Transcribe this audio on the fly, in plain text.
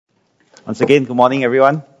Once again, good morning,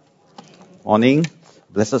 everyone. Morning.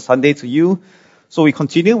 Blessed Sunday to you. So we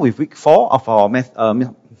continue with week 4 of our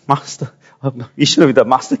master issue with the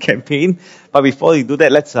master campaign. But before we do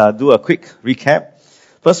that, let's do a quick recap.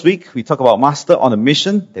 First week, we talked about master on a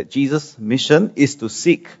mission, that Jesus' mission is to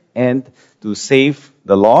seek and to save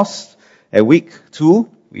the lost. At week 2,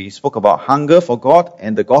 we spoke about hunger for God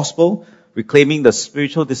and the gospel, reclaiming the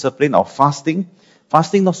spiritual discipline of fasting.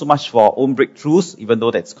 Fasting not so much for our own breakthroughs, even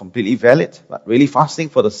though that's completely valid, but really fasting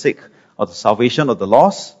for the sake of the salvation of the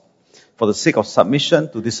lost, for the sake of submission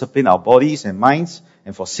to discipline our bodies and minds,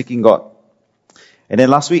 and for seeking God. And then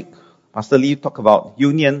last week, Pastor Lee talked about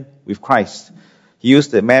union with Christ. He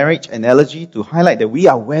used the marriage analogy to highlight that we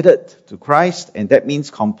are wedded to Christ, and that means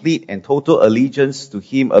complete and total allegiance to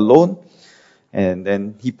Him alone. And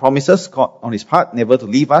then He promises, God, on His part, never to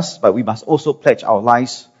leave us, but we must also pledge our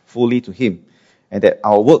lives fully to Him. And that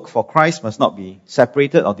our work for Christ must not be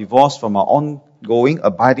separated or divorced from our ongoing,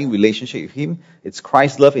 abiding relationship with Him. It's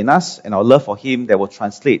Christ's love in us and our love for Him that will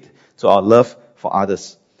translate to our love for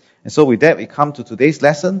others. And so with that, we come to today's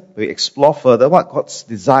lesson. We explore further what God's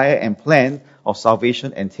desire and plan of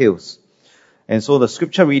salvation entails. And so the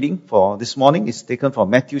scripture reading for this morning is taken from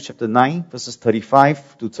Matthew chapter 9, verses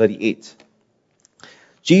 35 to 38.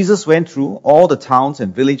 Jesus went through all the towns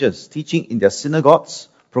and villages, teaching in their synagogues,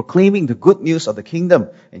 proclaiming the good news of the kingdom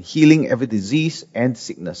and healing every disease and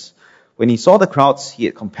sickness. When He saw the crowds, He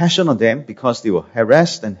had compassion on them because they were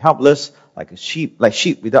harassed and helpless like sheep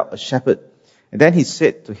without a shepherd. And then He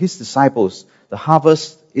said to His disciples, "The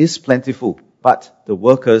harvest is plentiful, but the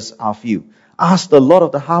workers are few. Ask the Lord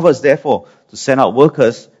of the harvest, therefore, to send out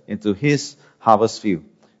workers into His harvest field."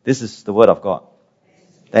 This is the word of God.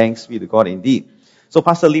 Thanks be to God indeed. So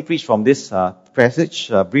Pastor Lee preached from this passage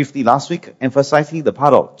briefly last week, emphasizing the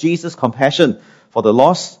part of Jesus' compassion for the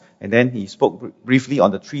lost, and then he spoke briefly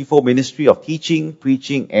on the threefold ministry of teaching,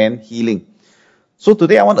 preaching, and healing. So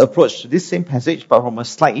today I want to approach this same passage, but from a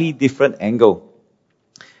slightly different angle.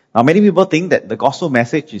 Now, many people think that the gospel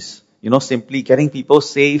message is, simply getting people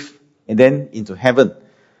saved and then into heaven.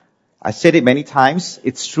 I said it many times,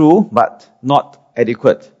 it's true, but not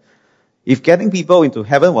adequate. If getting people into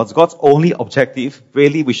heaven was God's only objective,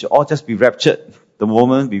 really we should all just be raptured the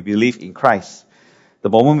moment we believe in Christ, the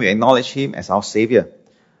moment we acknowledge Him as our Savior.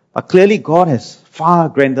 But clearly God has far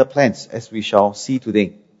grander plans, as we shall see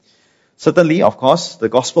today. Certainly, of course, the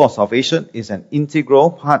gospel of salvation is an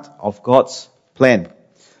integral part of God's plan.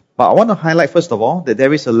 But I want to highlight first of all that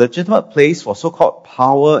there is a legitimate place for so-called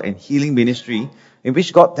power and healing ministry in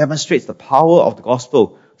which God demonstrates the power of the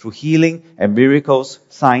gospel through healing and miracles,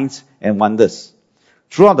 signs, and wonders.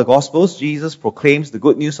 Throughout the Gospels, Jesus proclaims the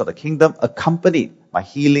good news of the kingdom accompanied by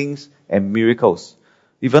healings and miracles.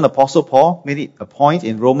 Even Apostle Paul made it a point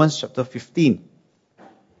in Romans chapter 15.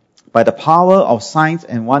 By the power of signs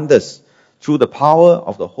and wonders, through the power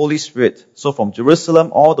of the Holy Spirit. So from Jerusalem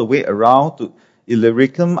all the way around to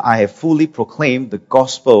Illyricum, I have fully proclaimed the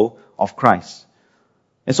gospel of Christ.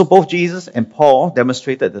 And so both Jesus and Paul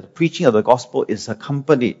demonstrated that the preaching of the gospel is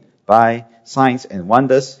accompanied by signs and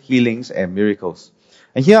wonders, healings and miracles.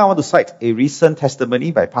 And here I want to cite a recent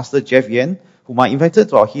testimony by Pastor Jeff Yen, whom I invited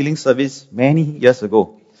to our healing service many years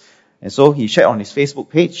ago. And so he shared on his Facebook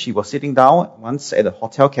page, he was sitting down once at a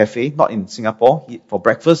hotel cafe, not in Singapore, for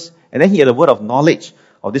breakfast. And then he had a word of knowledge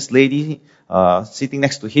of this lady sitting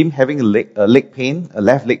next to him having a left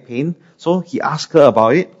leg pain. So he asked her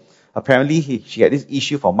about it. Apparently she had this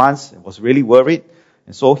issue for months and was really worried.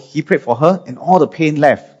 And so he prayed for her and all the pain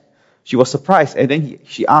left. She was surprised, and then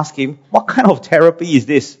she asked him, "What kind of therapy is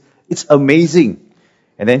this? It's amazing."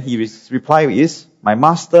 And then his reply is, "My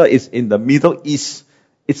master is in the Middle East.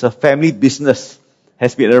 It's a family business.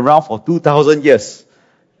 Has been around for 2,000 years.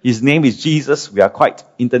 His name is Jesus." We are quite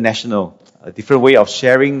international. A different way of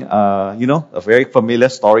sharing, a very familiar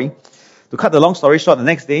story. To cut the long story short, the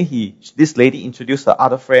next day, this lady introduced her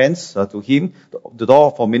other friends to him. The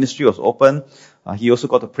door for ministry was open. He also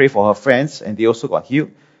got to pray for her friends, and they also got healed.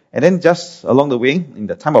 And then just along the way, in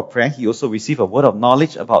the time of prayer, he also received a word of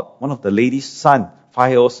knowledge about one of the lady's son,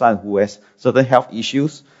 5-year-old son, who has certain health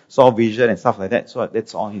issues, saw vision and stuff like that. So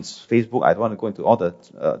that's on his Facebook. I don't want to go into all the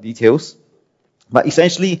details. But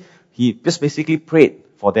essentially, he just basically prayed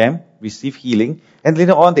for them, received healing. And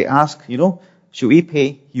later on, they asked, should we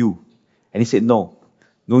pay you? And he said, no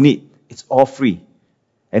need. It's all free.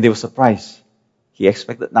 And they were surprised. He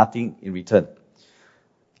expected nothing in return.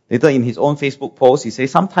 Later in his own Facebook post, he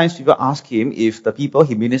says sometimes people ask him if the people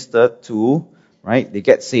he ministered to, they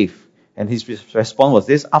get saved. And his response was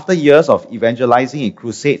this: after years of evangelizing in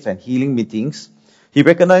crusades and healing meetings, he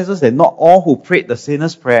recognizes that not all who prayed the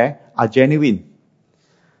sinner's prayer are genuine.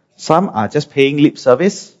 Some are just paying lip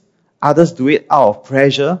service. Others do it out of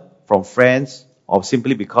pressure from friends or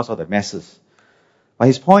simply because of the masses. But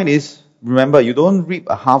his point is, remember, you don't reap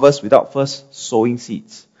a harvest without first sowing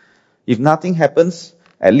seeds. If nothing happens,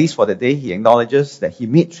 at least for the day, he acknowledges that he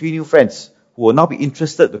made 3 new friends who will now be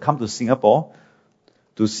interested to come to Singapore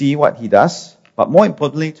to see what he does. But more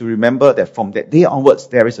importantly, to remember that from that day onwards,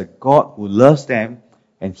 there is a God who loves them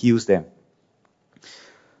and heals them.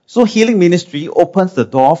 So healing ministry opens the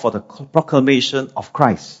door for the proclamation of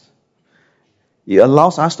Christ. It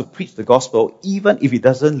allows us to preach the gospel even if it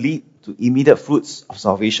doesn't lead to immediate fruits of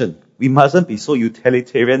salvation. We mustn't be so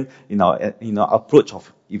utilitarian in our approach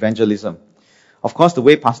of evangelism. Of course, the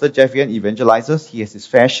way Pastor Jeff Yan evangelizes, he has his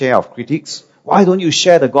fair share of critics. Why don't you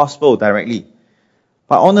share the gospel directly?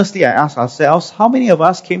 But honestly, I ask ourselves, how many of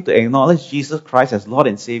us came to acknowledge Jesus Christ as Lord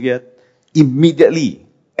and Savior immediately,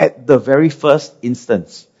 at the very first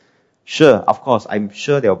instance? Sure, of course, I'm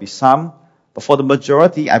sure there will be some, but for the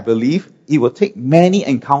majority, I believe it will take many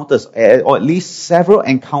encounters, or at least several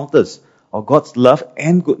encounters of God's love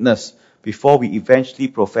and goodness before we eventually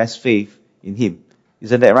profess faith in Him.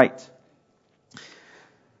 Isn't that right?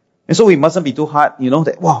 And so we mustn't be too hard,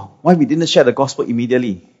 why we didn't share the gospel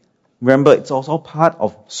immediately. Remember, it's also part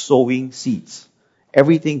of sowing seeds.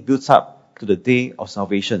 Everything builds up to the day of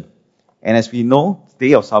salvation. And as we know, the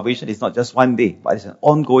day of salvation is not just one day, but it's an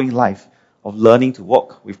ongoing life of learning to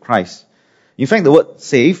walk with Christ. In fact, the word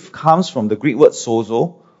save comes from the Greek word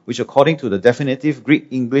sozo, which according to the definitive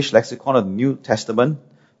Greek-English lexicon of the New Testament,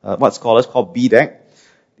 what scholars call BDAC,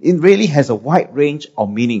 it really has a wide range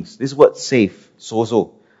of meanings. This word save,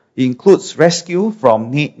 sozo. It includes rescue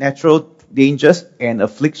from natural dangers and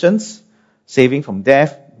afflictions, saving from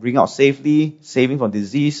death, bring out safely, saving from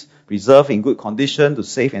disease, preserve in good condition, to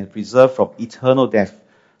save and preserve from eternal death.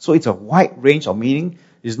 So it's a wide range of meaning.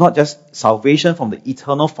 It's not just salvation from the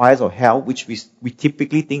eternal fires of hell, which we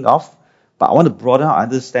typically think of, but I want to broaden our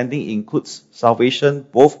understanding. It includes salvation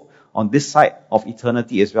both on this side of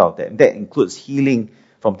eternity as well. That includes healing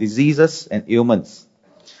from diseases and ailments.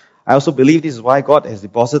 I also believe this is why God has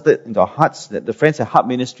deposited into our hearts that the Friends at Heart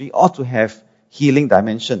ministry ought to have healing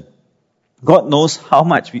dimension. God knows how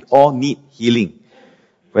much we all need healing.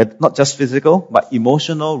 Not just physical, but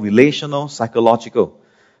emotional, relational, psychological.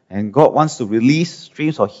 And God wants to release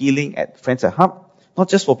streams of healing at Friends at Heart, not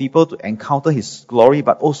just for people to encounter His glory,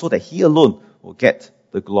 but also that He alone will get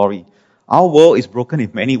the glory. Our world is broken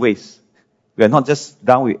in many ways. We are not just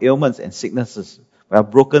down with ailments and sicknesses. We are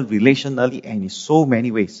broken relationally and in so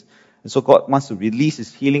many ways. And so God wants to release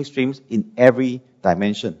His healing streams in every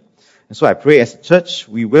dimension. And so I pray as a church,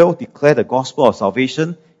 we will declare the gospel of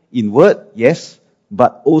salvation in word, yes,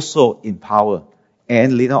 but also in power.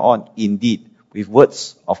 And later on, in deed, with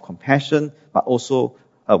words of compassion, but also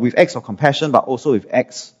with acts of compassion, but also with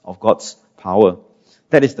acts of God's power.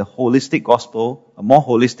 That is the holistic gospel, a more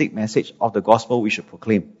holistic message of the gospel we should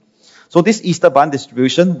proclaim. So this Easter bun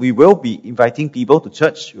distribution, we will be inviting people to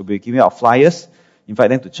church. We'll be giving out flyers, invite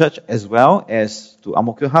them to church as well as to Ang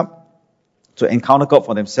Mo Kio Hub to encounter God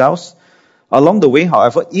for themselves. Along the way,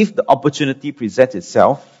 however, if the opportunity presents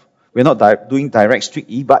itself, we're not doing direct strict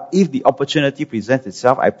E, but if the opportunity presents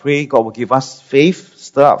itself, I pray God will give us faith,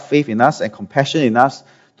 stir up faith in us and compassion in us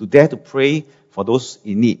to dare to pray for those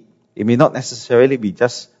in need. It may not necessarily be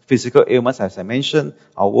just physical ailments, as I mentioned.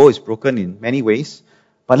 Our world is broken in many ways.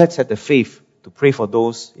 But let's have the faith to pray for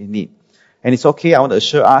those in need. And it's okay, I want to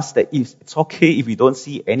assure us that it's okay if we don't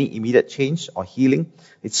see any immediate change or healing.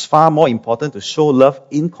 It's far more important to show love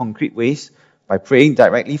in concrete ways by praying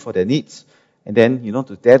directly for their needs. And then,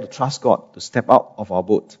 to dare to trust God to step out of our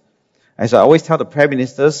boat. As I always tell the prayer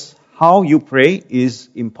ministers, how you pray is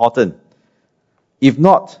important. If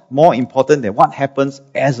not more important than what happens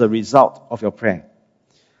as a result of your prayer.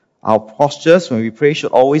 Our postures when we pray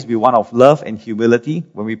should always be one of love and humility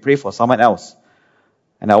when we pray for someone else.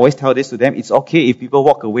 And I always tell this to them, it's okay if people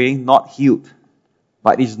walk away not healed.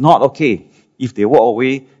 But it's not okay if they walk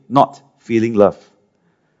away not feeling love.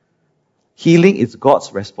 Healing is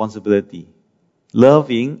God's responsibility.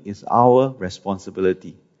 Loving is our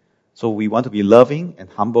responsibility. So we want to be loving and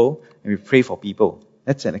humble, and we pray for people.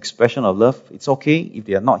 That's an expression of love. It's okay if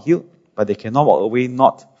they are not healed, but they cannot walk away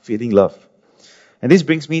not feeling love. And this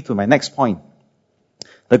brings me to my next point.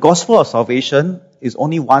 The gospel of salvation is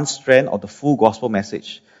only one strand of the full gospel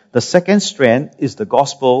message. The second strand is the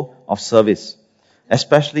gospel of service,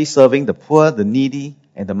 especially serving the poor, the needy,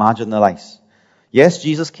 and the marginalized. Yes,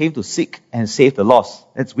 Jesus came to seek and save the lost.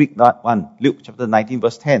 That's week 1, Luke chapter 19,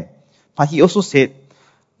 verse 10. But He also said,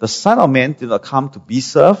 the Son of Man did not come to be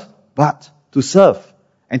served, but to serve,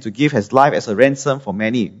 and to give His life as a ransom for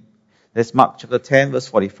many. That's Mark chapter 10, verse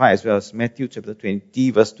 45, as well as Matthew chapter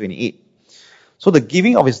 20, verse 28. So the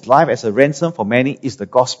giving of his life as a ransom for many is the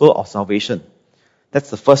gospel of salvation. That's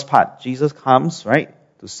the first part. Jesus comes, right,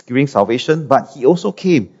 to bring salvation, but he also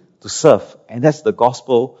came to serve. And that's the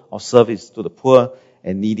gospel of service to the poor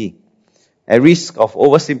and needy. At risk of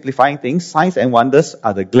oversimplifying things, signs and wonders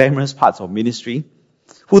are the glamorous parts of ministry.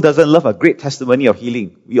 Who doesn't love a great testimony of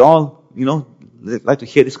healing? We all, like to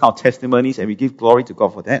hear this kind of testimonies, and we give glory to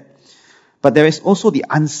God for that. But there is also the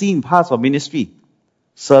unseen parts of ministry,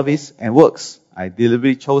 service and works. I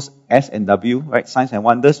deliberately chose S and W, right? Signs and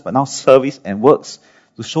wonders, but now service and works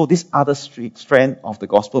to show this other strand of the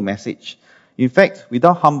gospel message. In fact,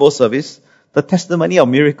 without humble service, the testimony of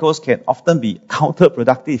miracles can often be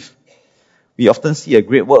counterproductive. We often see a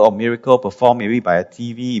great work of miracle performed maybe by a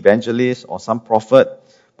TV evangelist or some prophet,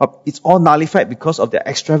 but it's all nullified because of their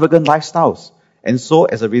extravagant lifestyles. And so,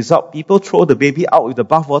 as a result, people throw the baby out with the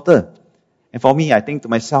bathwater. And for me, I think to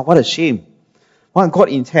myself, what a shame. What God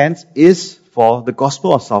intends is for the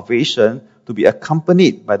gospel of salvation to be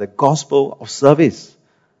accompanied by the gospel of service.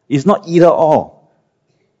 It's not either or,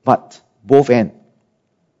 but both and.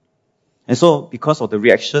 And so, because of the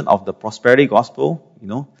reaction of the prosperity gospel,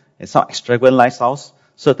 and some extravagant lifestyles,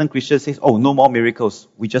 certain Christians say, oh, no more miracles.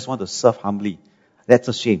 We just want to serve humbly. That's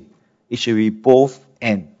a shame. It should be both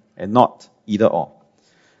and not either or.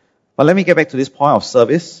 But let me get back to this point of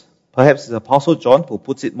service. Perhaps it's the Apostle John who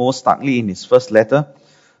puts it most starkly in his first letter.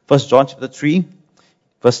 1 John chapter 3,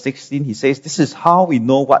 verse 16, he says, this is how we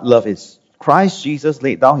know what love is. Christ Jesus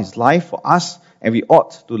laid down his life for us, and we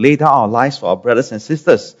ought to lay down our lives for our brothers and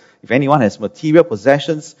sisters. If anyone has material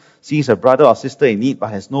possessions, sees a brother or sister in need,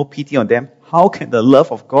 but has no pity on them, how can the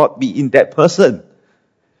love of God be in that person?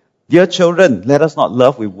 Dear children, let us not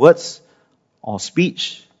love with words or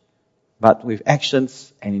speech, but with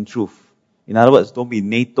actions and in truth. In other words, don't be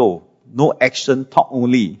NATO. No action, talk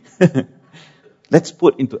only. Let's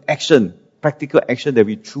put into action, practical action that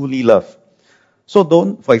we truly love. So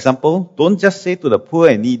for example, don't just say to the poor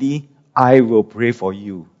and needy, I will pray for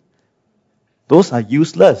you. Those are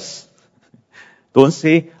useless. Don't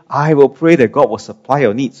say, I will pray that God will supply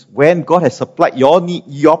your needs. When God has supplied your need,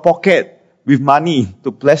 your pocket with money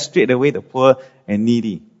to bless straight away the poor and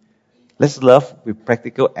needy. Let's love with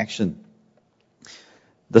practical action.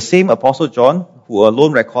 The same Apostle John, who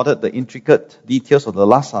alone recorded the intricate details of the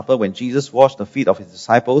Last Supper when Jesus washed the feet of his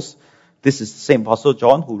disciples. This is the same Apostle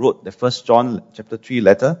John who wrote the 1 John chapter 3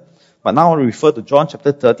 letter. But now I refer to John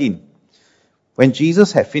chapter 13. When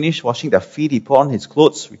Jesus had finished washing their feet, he put on his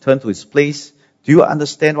clothes, returned to his place. Do you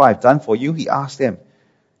understand what I've done for you? He asked them.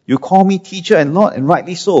 You call me teacher and Lord, and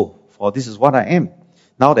rightly so, for this is what I am.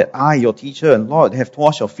 Now that I, your teacher and Lord, have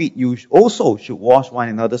washed your feet, you also should wash one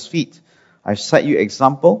another's feet. I've set you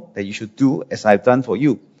example that you should do as I've done for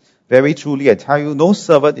you. Very truly, I tell you, no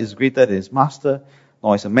servant is greater than his master,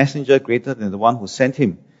 nor is a messenger greater than the one who sent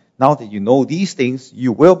him. Now that you know these things,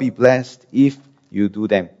 you will be blessed if you do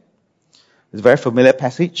them. It's a very familiar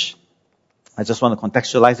passage. I just want to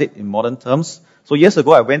contextualize it in modern terms. So years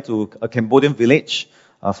ago, I went to a Cambodian village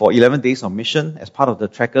for 11 days of mission as part of the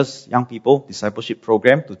Trekkers Young People Discipleship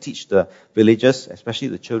Program to teach the villagers, especially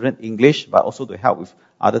the children, English, but also to help with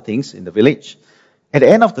other things in the village. At the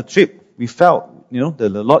end of the trip, we felt, the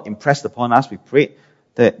Lord impressed upon us. We prayed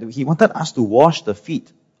that He wanted us to wash the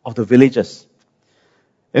feet of the villagers.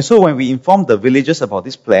 And so when we informed the villagers about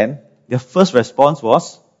this plan, their first response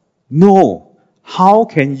was, no, how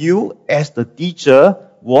can you as the teacher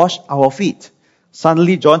wash our feet?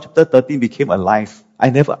 Suddenly John chapter 13 became alive. I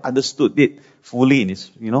never understood it fully in its,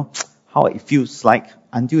 how it feels like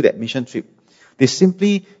until that mission trip. They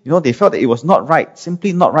simply, they felt that it was not right,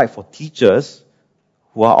 simply not right for teachers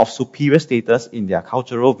who are of superior status in their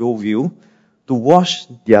cultural worldview to wash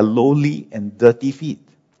their lowly and dirty feet.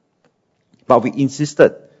 But we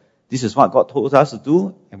insisted. This is what God told us to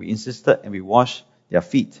do, and we insisted and we washed their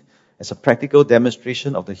feet as a practical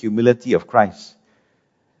demonstration of the humility of Christ.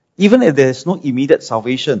 Even if there is no immediate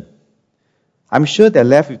salvation, I'm sure they're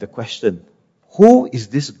left with the question, who is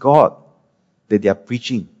this God that they are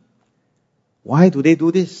preaching? Why do they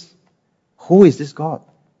do this? Who is this God?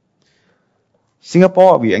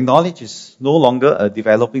 Singapore, we acknowledge, is no longer a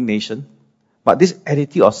developing nation, but this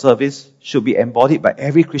attitude of service should be embodied by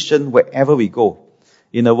every Christian wherever we go.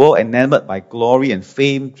 In a world enamored by glory and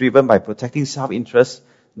fame, driven by protecting self-interest,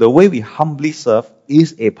 the way we humbly serve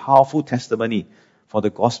is a powerful testimony for the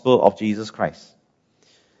gospel of Jesus Christ.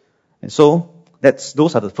 And so,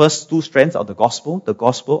 those are the first two strands of the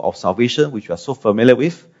gospel of salvation, which we are so familiar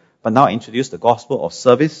with, but now I introduce the gospel of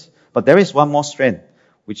service. But there is one more strand,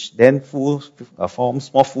 which then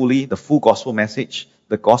forms more fully the full gospel message,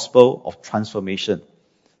 the gospel of transformation.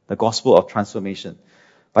 The gospel of transformation.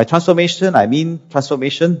 By transformation, I mean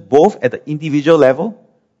transformation both at the individual level,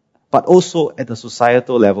 but also at the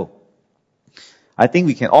societal level. I think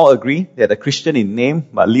we can all agree that a Christian in name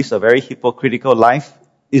but lives a very hypocritical life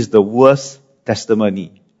is the worst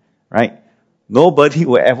testimony, right? Nobody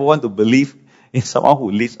will ever want to believe in someone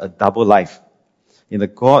who lives a double life, in the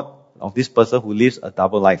God of this person who lives a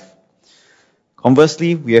double life.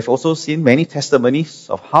 Conversely, we have also seen many testimonies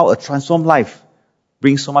of how a transformed life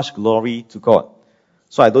brings so much glory to God.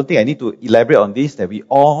 So I don't think I need to elaborate on this, that we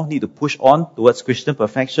all need to push on towards Christian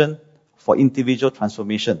perfection for individual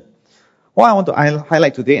transformation. What I want to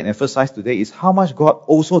highlight today and emphasize today is how much God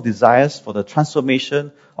also desires for the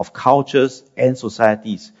transformation of cultures and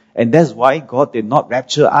societies. And that's why God did not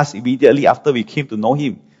rapture us immediately after we came to know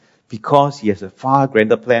Him, because He has a far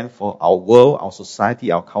grander plan for our world, our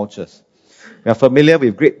society, our cultures. We are familiar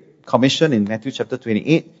with Great Commission in Matthew chapter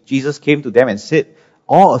 28. Jesus came to them and said,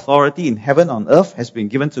 "All authority in heaven and on earth has been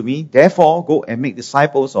given to me. Therefore, go and make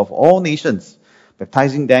disciples of all nations,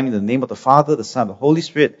 baptizing them in the name of the Father, the Son, and the Holy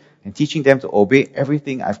Spirit, and teaching them to obey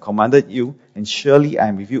everything I've commanded you. And surely I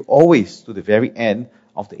am with you always to the very end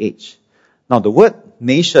of the age." Now, the word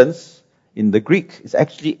nations in the Greek is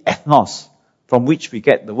actually ethnos, from which we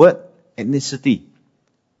get the word ethnicity,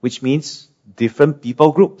 which means different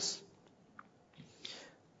people groups.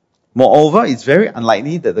 Moreover, it's very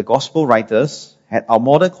unlikely that the gospel writers had our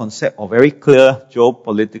modern concept of very clear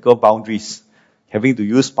geopolitical boundaries, having to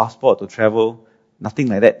use passport to travel, nothing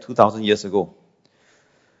like that 2,000 years ago.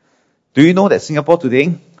 Do you know that Singapore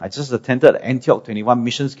today, I just attended the Antioch 21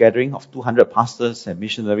 missions gathering of 200 pastors and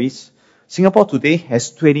missionaries. Singapore today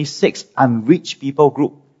has 26 unreached people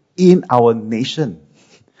group in our nation.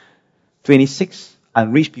 26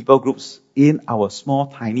 unreached people groups in our small,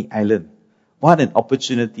 tiny island. What an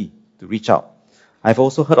opportunity to reach out. I've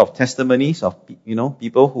also heard of testimonies of,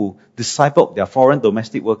 people who discipled their foreign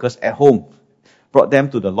domestic workers at home, brought them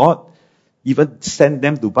to the Lord, even sent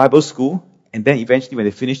them to Bible school, and then eventually when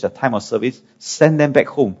they finished their time of service, send them back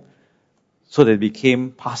home so they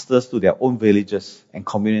became pastors to their own villages and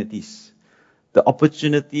communities. The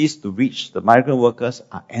opportunities to reach the migrant workers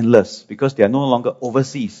are endless because they are no longer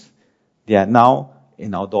overseas. They are now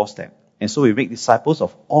in our doorstep. And so we make disciples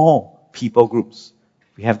of all people groups.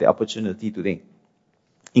 We have the opportunity today.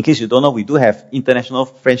 In case you don't know, we do have international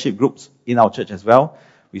friendship groups in our church as well.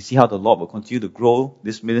 We see how the Lord will continue to grow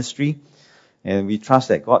this ministry. And we trust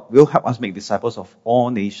that God will help us make disciples of all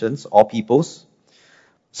nations, all peoples.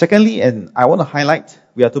 Secondly, and I want to highlight,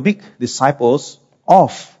 we are to make disciples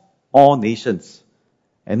of all nations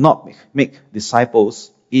and not make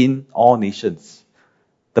disciples in all nations.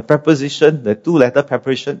 The preposition, the two-letter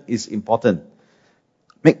preposition is important.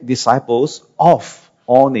 Make disciples of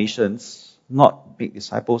all nations, not make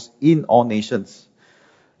disciples in all nations.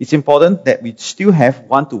 It's important that we still have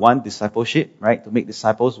one-to-one discipleship, right? To make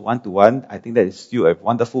disciples one-to-one. I think that is still a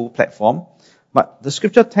wonderful platform. But the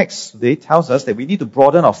scripture text today tells us that we need to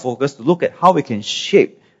broaden our focus to look at how we can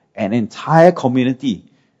shape an entire community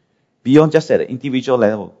beyond just at an individual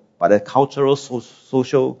level, but at a cultural,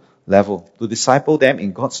 social level, to disciple them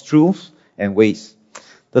in God's truth and ways.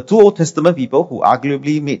 The two Old Testament people who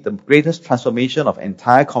arguably made the greatest transformation of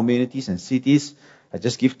entire communities and cities, I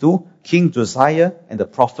just give two, King Josiah and the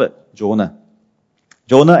prophet Jonah.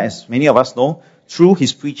 Jonah, as many of us know, through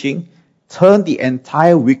his preaching, turned the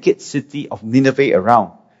entire wicked city of Nineveh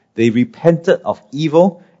around. They repented of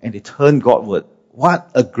evil and they turned Godward. What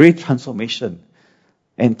a great transformation.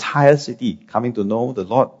 Entire city coming to know the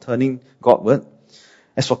Lord, turning Godward.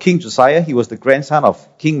 As for King Josiah, he was the grandson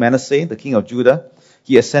of King Manasseh, the king of Judah.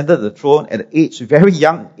 He ascended the throne at the very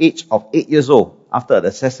young age of 8 years old after the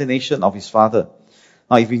assassination of his father.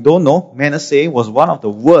 Now, if you don't know, Manasseh was one of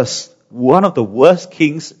the worst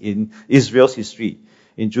kings in Israel's history,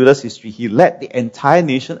 in Judah's history. He led the entire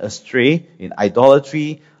nation astray in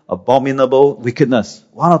idolatry, abominable wickedness.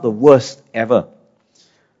 One of the worst ever.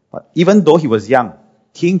 But even though he was young,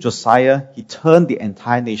 King Josiah, he turned the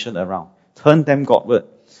entire nation around, turned them Godward.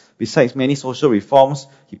 Besides many social reforms,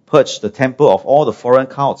 he purged the temple of all the foreign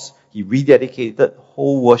cults. He rededicated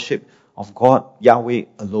whole worship of God, Yahweh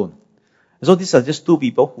alone. And so these are just two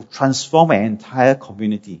people who transform an entire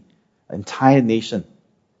community, an entire nation.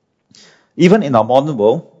 Even in our modern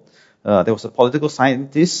world, there was a political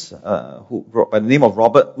scientist by the name of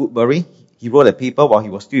Robert Woodbury. He wrote a paper while he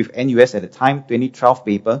was still with NUS at the time, 2012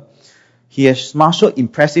 paper. He has marshaled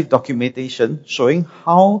impressive documentation showing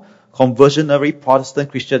how conversionary Protestant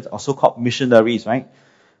Christians, also called missionaries, right?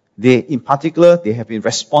 In particular, they have been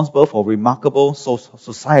responsible for remarkable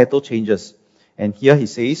societal changes. And here he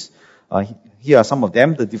says, Here are some of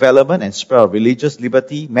them: the development and spread of religious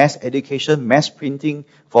liberty, mass education, mass printing,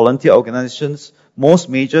 volunteer organizations. Most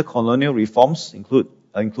major colonial reforms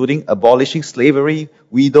including abolishing slavery,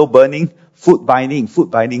 widow burning, foot binding,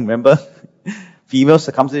 remember? Female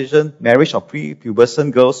circumcision, marriage of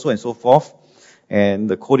prepubescent girls, so and so forth. And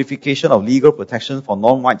the codification of legal protection for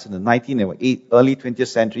non-whites in the 19th and early 20th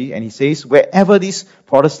century. And he says, wherever these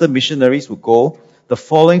Protestant missionaries would go, the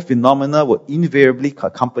following phenomena would invariably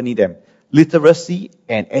accompany them: literacy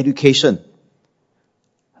and education.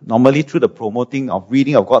 Normally through the promoting of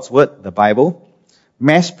reading of God's Word, the Bible.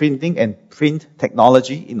 Mass printing and print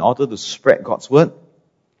technology in order to spread God's Word.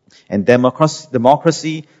 And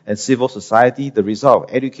democracy and civil society, the result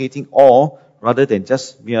of educating all rather than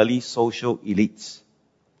just merely social elites.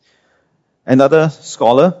 Another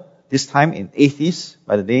scholar, this time an atheist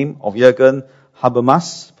by the name of Jürgen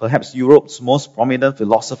Habermas, perhaps Europe's most prominent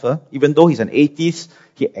philosopher. Even though he's an atheist,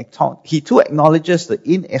 he too acknowledges the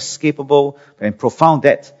inescapable and profound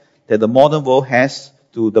debt that the modern world has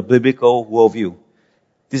to the biblical worldview.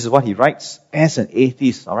 This is what he writes as an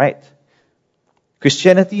atheist, alright?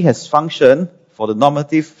 Christianity has functioned for the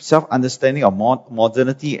normative self-understanding of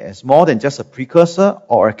modernity as more than just a precursor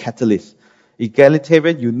or a catalyst.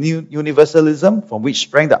 Egalitarian universalism, from which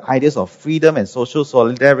sprang the ideas of freedom and social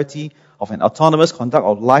solidarity, of an autonomous conduct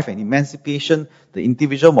of life and emancipation, the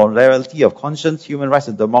individual morality of conscience, human rights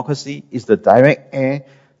and democracy, is the direct heir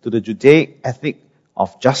to the Judaic ethic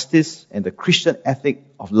of justice and the Christian ethic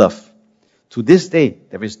of love. To this day,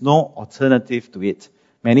 there is no alternative to it.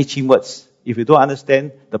 Many cheap words. If you don't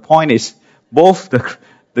understand, the point is both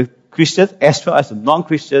the Christians as well as the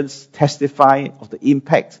non-Christians testify of the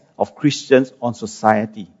impact of Christians on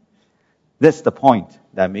society. That's the point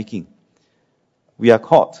that I'm making. We are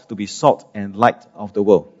called to be salt and light of the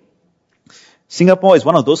world. Singapore is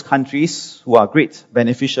one of those countries who are great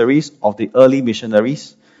beneficiaries of the early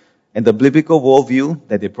missionaries and the biblical worldview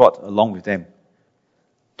that they brought along with them.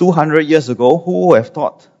 200 years ago, who would have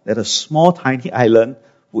thought that a small, tiny island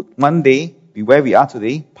would one day be where we are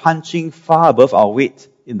today, punching far above our weight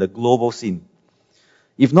in the global scene?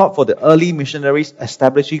 If not for the early missionaries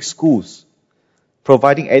establishing schools,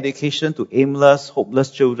 providing education to aimless,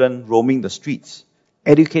 hopeless children roaming the streets,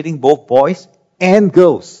 educating both boys and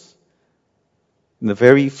girls, in a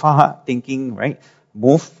very far-thinking,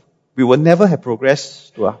 move, we would never have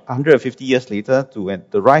progressed to 150 years later to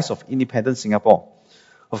the rise of independent Singapore.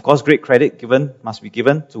 Of course, great credit must be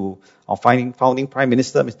given to our founding Prime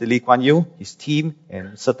Minister, Mr. Lee Kuan Yew, his team,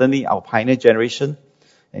 and certainly our pioneer generation,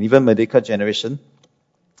 and even Merdeka generation.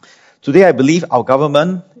 Today, I believe our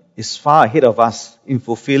government is far ahead of us in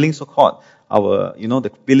fulfilling so-called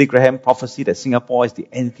the Billy Graham prophecy that Singapore is the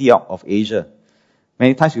Antioch of Asia.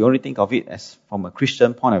 Many times we only think of it as from a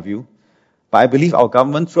Christian point of view. But I believe our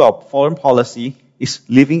government, through our foreign policy, is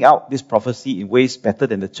living out this prophecy in ways better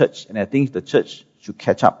than the church. And I think the church should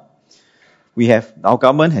catch up. Our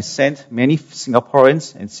government has sent many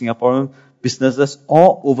Singaporeans and Singaporean businesses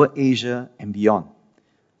all over Asia and beyond.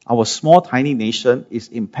 Our small, tiny nation is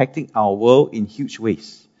impacting our world in huge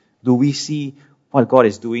ways. Do we see what God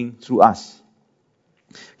is doing through us?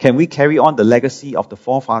 Can we carry on the legacy of the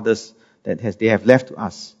forefathers that they have left to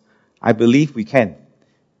us? I believe we can.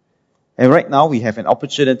 And right now we have an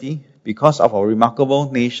opportunity. Because of our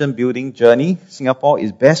remarkable nation-building journey, Singapore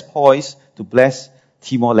is best poised to bless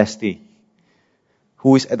Timor-Leste,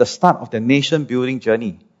 who is at the start of the nation-building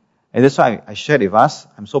journey. And that's why I shared with us,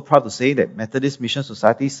 I'm so proud to say that Methodist Mission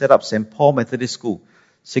Society set up St. Paul Methodist School,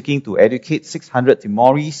 seeking to educate 600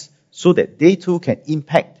 Timorese so that they too can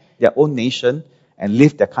impact their own nation and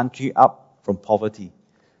lift their country up from poverty.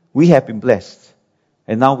 We have been blessed,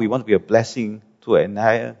 and now we want to be a blessing to an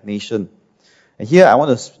entire nation. And here I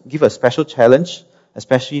want to give a special challenge,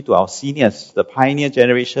 especially to our seniors, the pioneer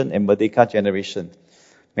generation and Merdeka generation.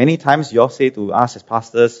 Many times you all say to us as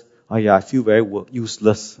pastors, I feel very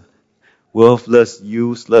useless, worthless,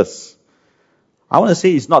 useless. I want to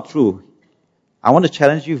say it's not true. I want to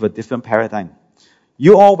challenge you with a different paradigm.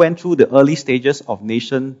 You all went through the early stages of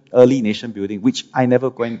early nation building, which I never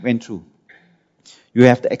went through. You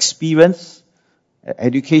have the experience,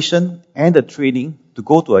 education, and the training to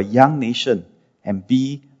go to a young nation and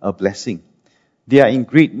be a blessing. They are in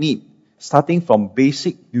great need, starting from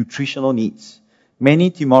basic nutritional needs. Many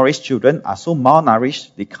Timorese children are so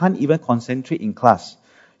malnourished, they can't even concentrate in class.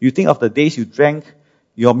 You think of the days you drank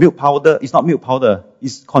your milk powder. It's not milk powder,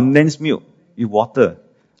 it's condensed milk with water.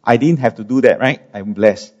 I didn't have to do that, right? I'm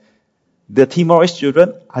blessed. The Timorese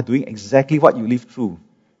children are doing exactly what you lived through.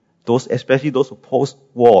 Especially those who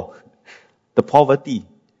post-war. The poverty.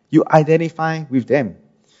 You identify with them.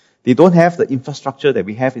 They don't have the infrastructure that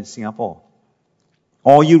we have in Singapore.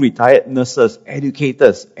 All you retired nurses,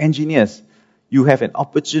 educators, engineers, you have an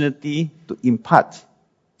opportunity to impart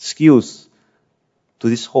skills to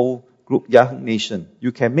this whole group, young nation.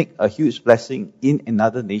 You can make a huge blessing in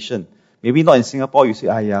another nation. Maybe not in Singapore, you say,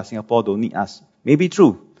 Singapore don't need us. Maybe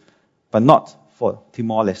true, but not for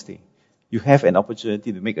Timor-Leste. You have an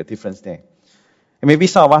opportunity to make a difference there. And maybe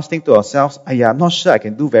some of us think to ourselves, I'm not sure I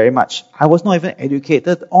can do very much. I was not even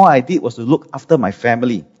educated. All I did was to look after my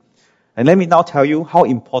family. And let me now tell you how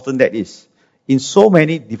important that is. In so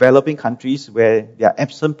many developing countries where there are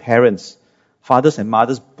absent parents, fathers and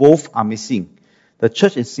mothers both are missing, the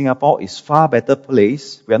church in Singapore is far better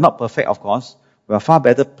place. We are not perfect, of course. We are far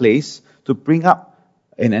better place to bring up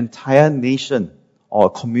an entire nation or a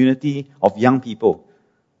community of young people.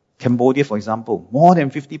 Cambodia, for example, more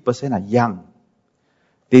than 50% are young.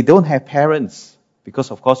 They don't have parents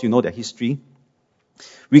because, of course, you know their history.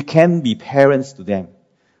 We can be parents to them.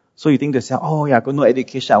 So you think to yourself, I got no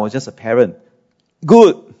education, I was just a parent.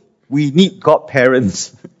 Good. We need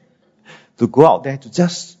godparents to go out there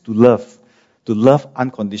to love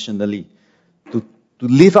unconditionally, to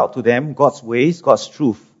live out to them God's ways, God's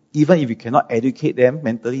truth. Even if you cannot educate them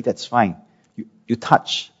mentally, that's fine. You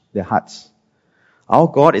touch their hearts. Our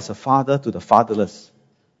God is a father to the fatherless.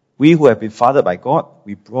 We who have been fathered by God,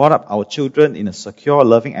 we brought up our children in a secure,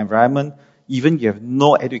 loving environment. Even if you have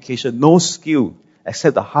no education, no skill,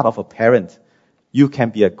 except the heart of a parent, you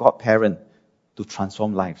can be a godparent to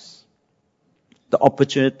transform lives. The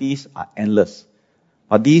opportunities are endless.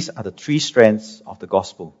 But these are the three strands of the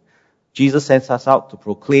gospel. Jesus sends us out to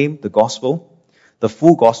proclaim the gospel. The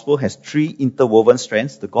full gospel has three interwoven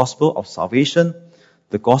strands: the gospel of salvation,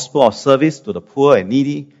 the gospel of service to the poor and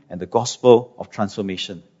needy, and the gospel of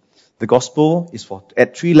transformation. The gospel is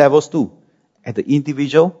at three levels too. At the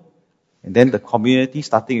individual, and then the community,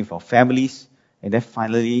 starting with our families, and then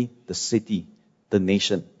finally the city, the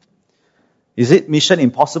nation. Is it mission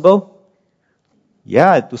impossible?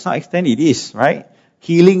 Yeah, to some extent it is, right?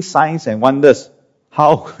 Healing, signs and wonders.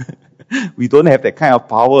 How? We don't have that kind of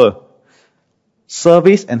power.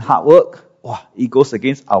 Service and hard work, it goes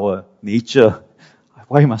against our nature.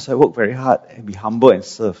 Why must I work very hard and be humble and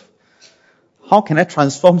serve? How can I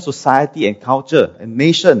transform society and culture and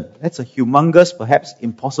nation? That's a humongous, perhaps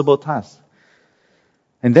impossible task.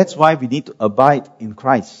 And that's why we need to abide in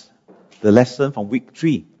Christ. The lesson from week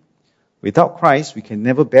 3. Without Christ, we can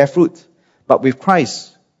never bear fruit. But with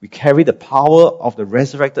Christ, we carry the power of the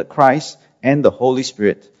resurrected Christ and the Holy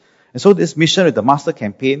Spirit. And so this mission with the Master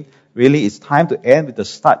Campaign really is time to end with the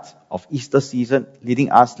start of Easter season,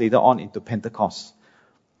 leading us later on into Pentecost.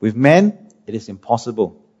 With men, it is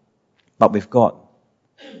impossible. But with God,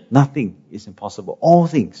 nothing is impossible. All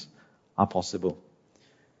things are possible.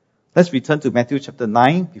 Let's return to Matthew chapter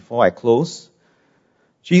 9 before I close.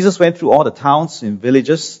 Jesus went through all the towns and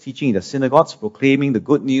villages, teaching in the synagogues, proclaiming the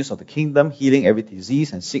good news of the kingdom, healing every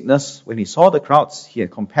disease and sickness. When he saw the crowds, he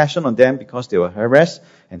had compassion on them because they were harassed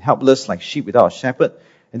and helpless like sheep without a shepherd.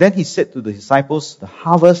 And then he said to the disciples, the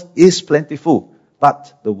harvest is plentiful,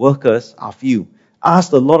 but the workers are few.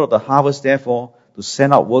 Ask the Lord of the harvest, therefore, to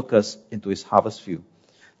send out workers into his harvest field.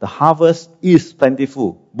 The harvest is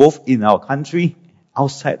plentiful, both in our country,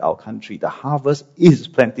 outside our country. The harvest is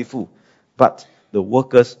plentiful, but the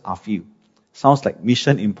workers are few. Sounds like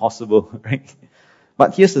mission impossible, right?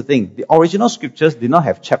 But here's the thing. The original scriptures did not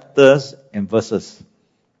have chapters and verses.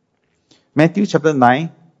 Matthew chapter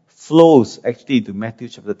 9 flows actually to Matthew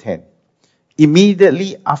chapter 10.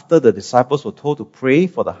 Immediately after the disciples were told to pray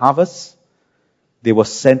for the harvest, they were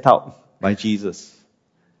sent out by Jesus.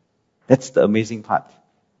 That's the amazing part.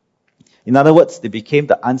 In other words, they became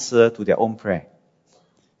the answer to their own prayer.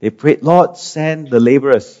 They prayed, Lord, send the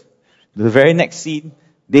laborers. The very next scene,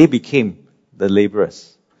 they became the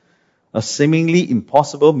laborers. A seemingly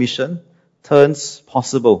impossible mission turns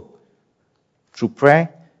possible through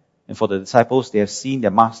prayer. And for the disciples, they have seen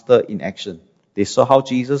their master in action. They saw how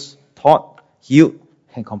Jesus taught, healed,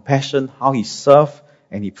 had compassion, how he served,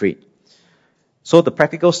 and he prayed. So the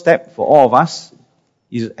practical step for all of us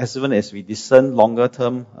is, as even as we discern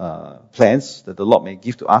longer-term plans that the Lord may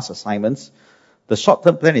give to us, assignments, the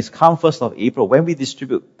short-term plan is come 1st of April. When we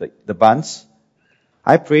distribute the buns,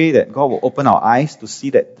 I pray that God will open our eyes to see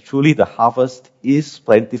that truly the harvest is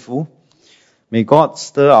plentiful. May God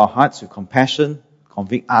stir our hearts with compassion,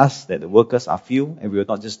 convict us that the workers are few, and we will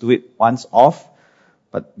not just do it once off,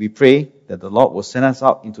 but we pray that the Lord will send us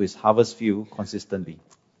out into his harvest field consistently.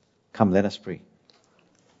 Come, let us pray.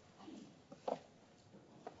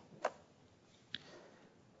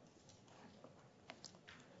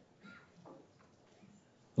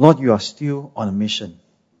 Lord, you are still on a mission.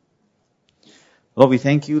 Lord, we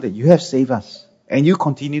thank you that you have saved us And you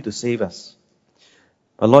continue to save us.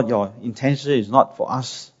 But Lord, your intention is not for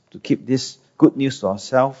us to keep this good news to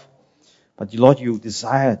ourselves, but Lord, you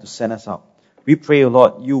desire to send us out. We pray,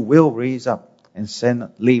 Lord, you will raise up and send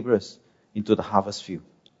laborers into the harvest field.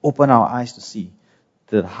 Open our eyes to see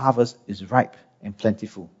that the harvest is ripe and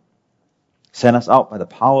plentiful. Send us out by the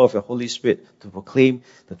power of your Holy Spirit to proclaim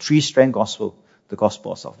the three-strand gospel, the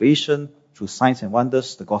gospel of salvation through signs and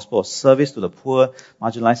wonders, the gospel of service to the poor,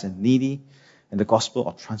 marginalized and needy, and the gospel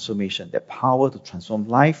of transformation, that power to transform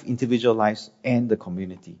life, individual lives, and the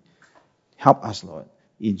community. Help us, Lord.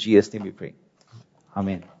 In Jesus' name we pray.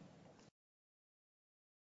 Amen.